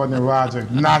 Craig Morton and Roger,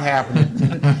 not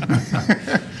happening.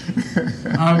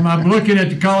 I'm looking at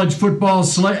the college football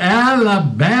slate.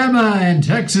 Alabama and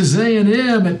Texas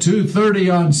A&M at 2:30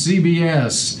 on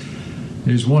CBS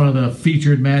is one of the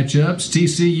featured matchups.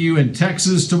 TCU and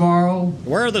Texas tomorrow.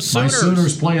 Where are the My Sooners?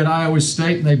 Sooners play at Iowa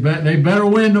State, and they better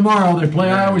win tomorrow. They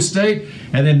play Iowa State,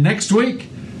 and then next week,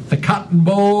 the Cotton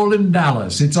Bowl in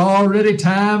Dallas. It's already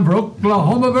time for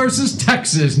Oklahoma versus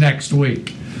Texas next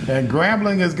week. And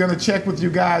Grambling is going to check with you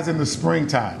guys in the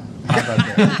springtime. How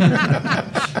about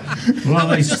that?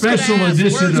 Well, a special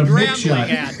edition of Nick Shot.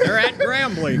 They're at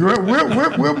Grambling.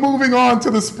 We're moving on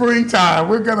to the springtime.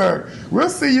 We'll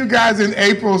see you guys in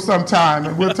April sometime,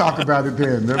 and we'll talk about it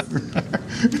then.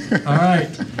 All right.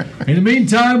 In the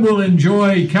meantime, we'll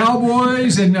enjoy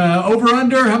Cowboys and over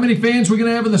under. How many fans we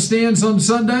going to have in the stands on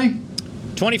Sunday?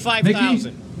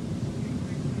 25,000.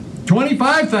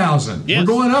 25,000. Yes. We're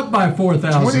going up by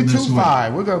 4,000 this week.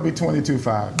 22.5. We're going to be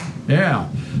 22.5. Yeah.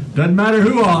 Doesn't matter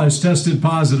who all is tested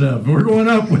positive. We're going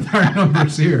up with our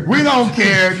numbers here. We don't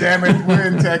care, damn it. We're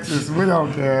in Texas. We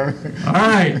don't care. All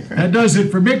right. That does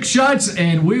it for Mick Shots,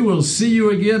 and we will see you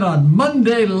again on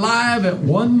Monday live at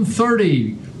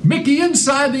 1:30. Mickey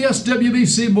inside the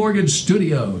SWBC Mortgage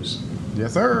Studios.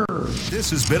 Yes, sir. This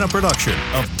has been a production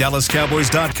of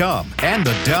DallasCowboys.com and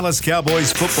the Dallas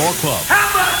Cowboys Football Club. How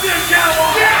about this,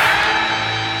 Cowboys? Yeah!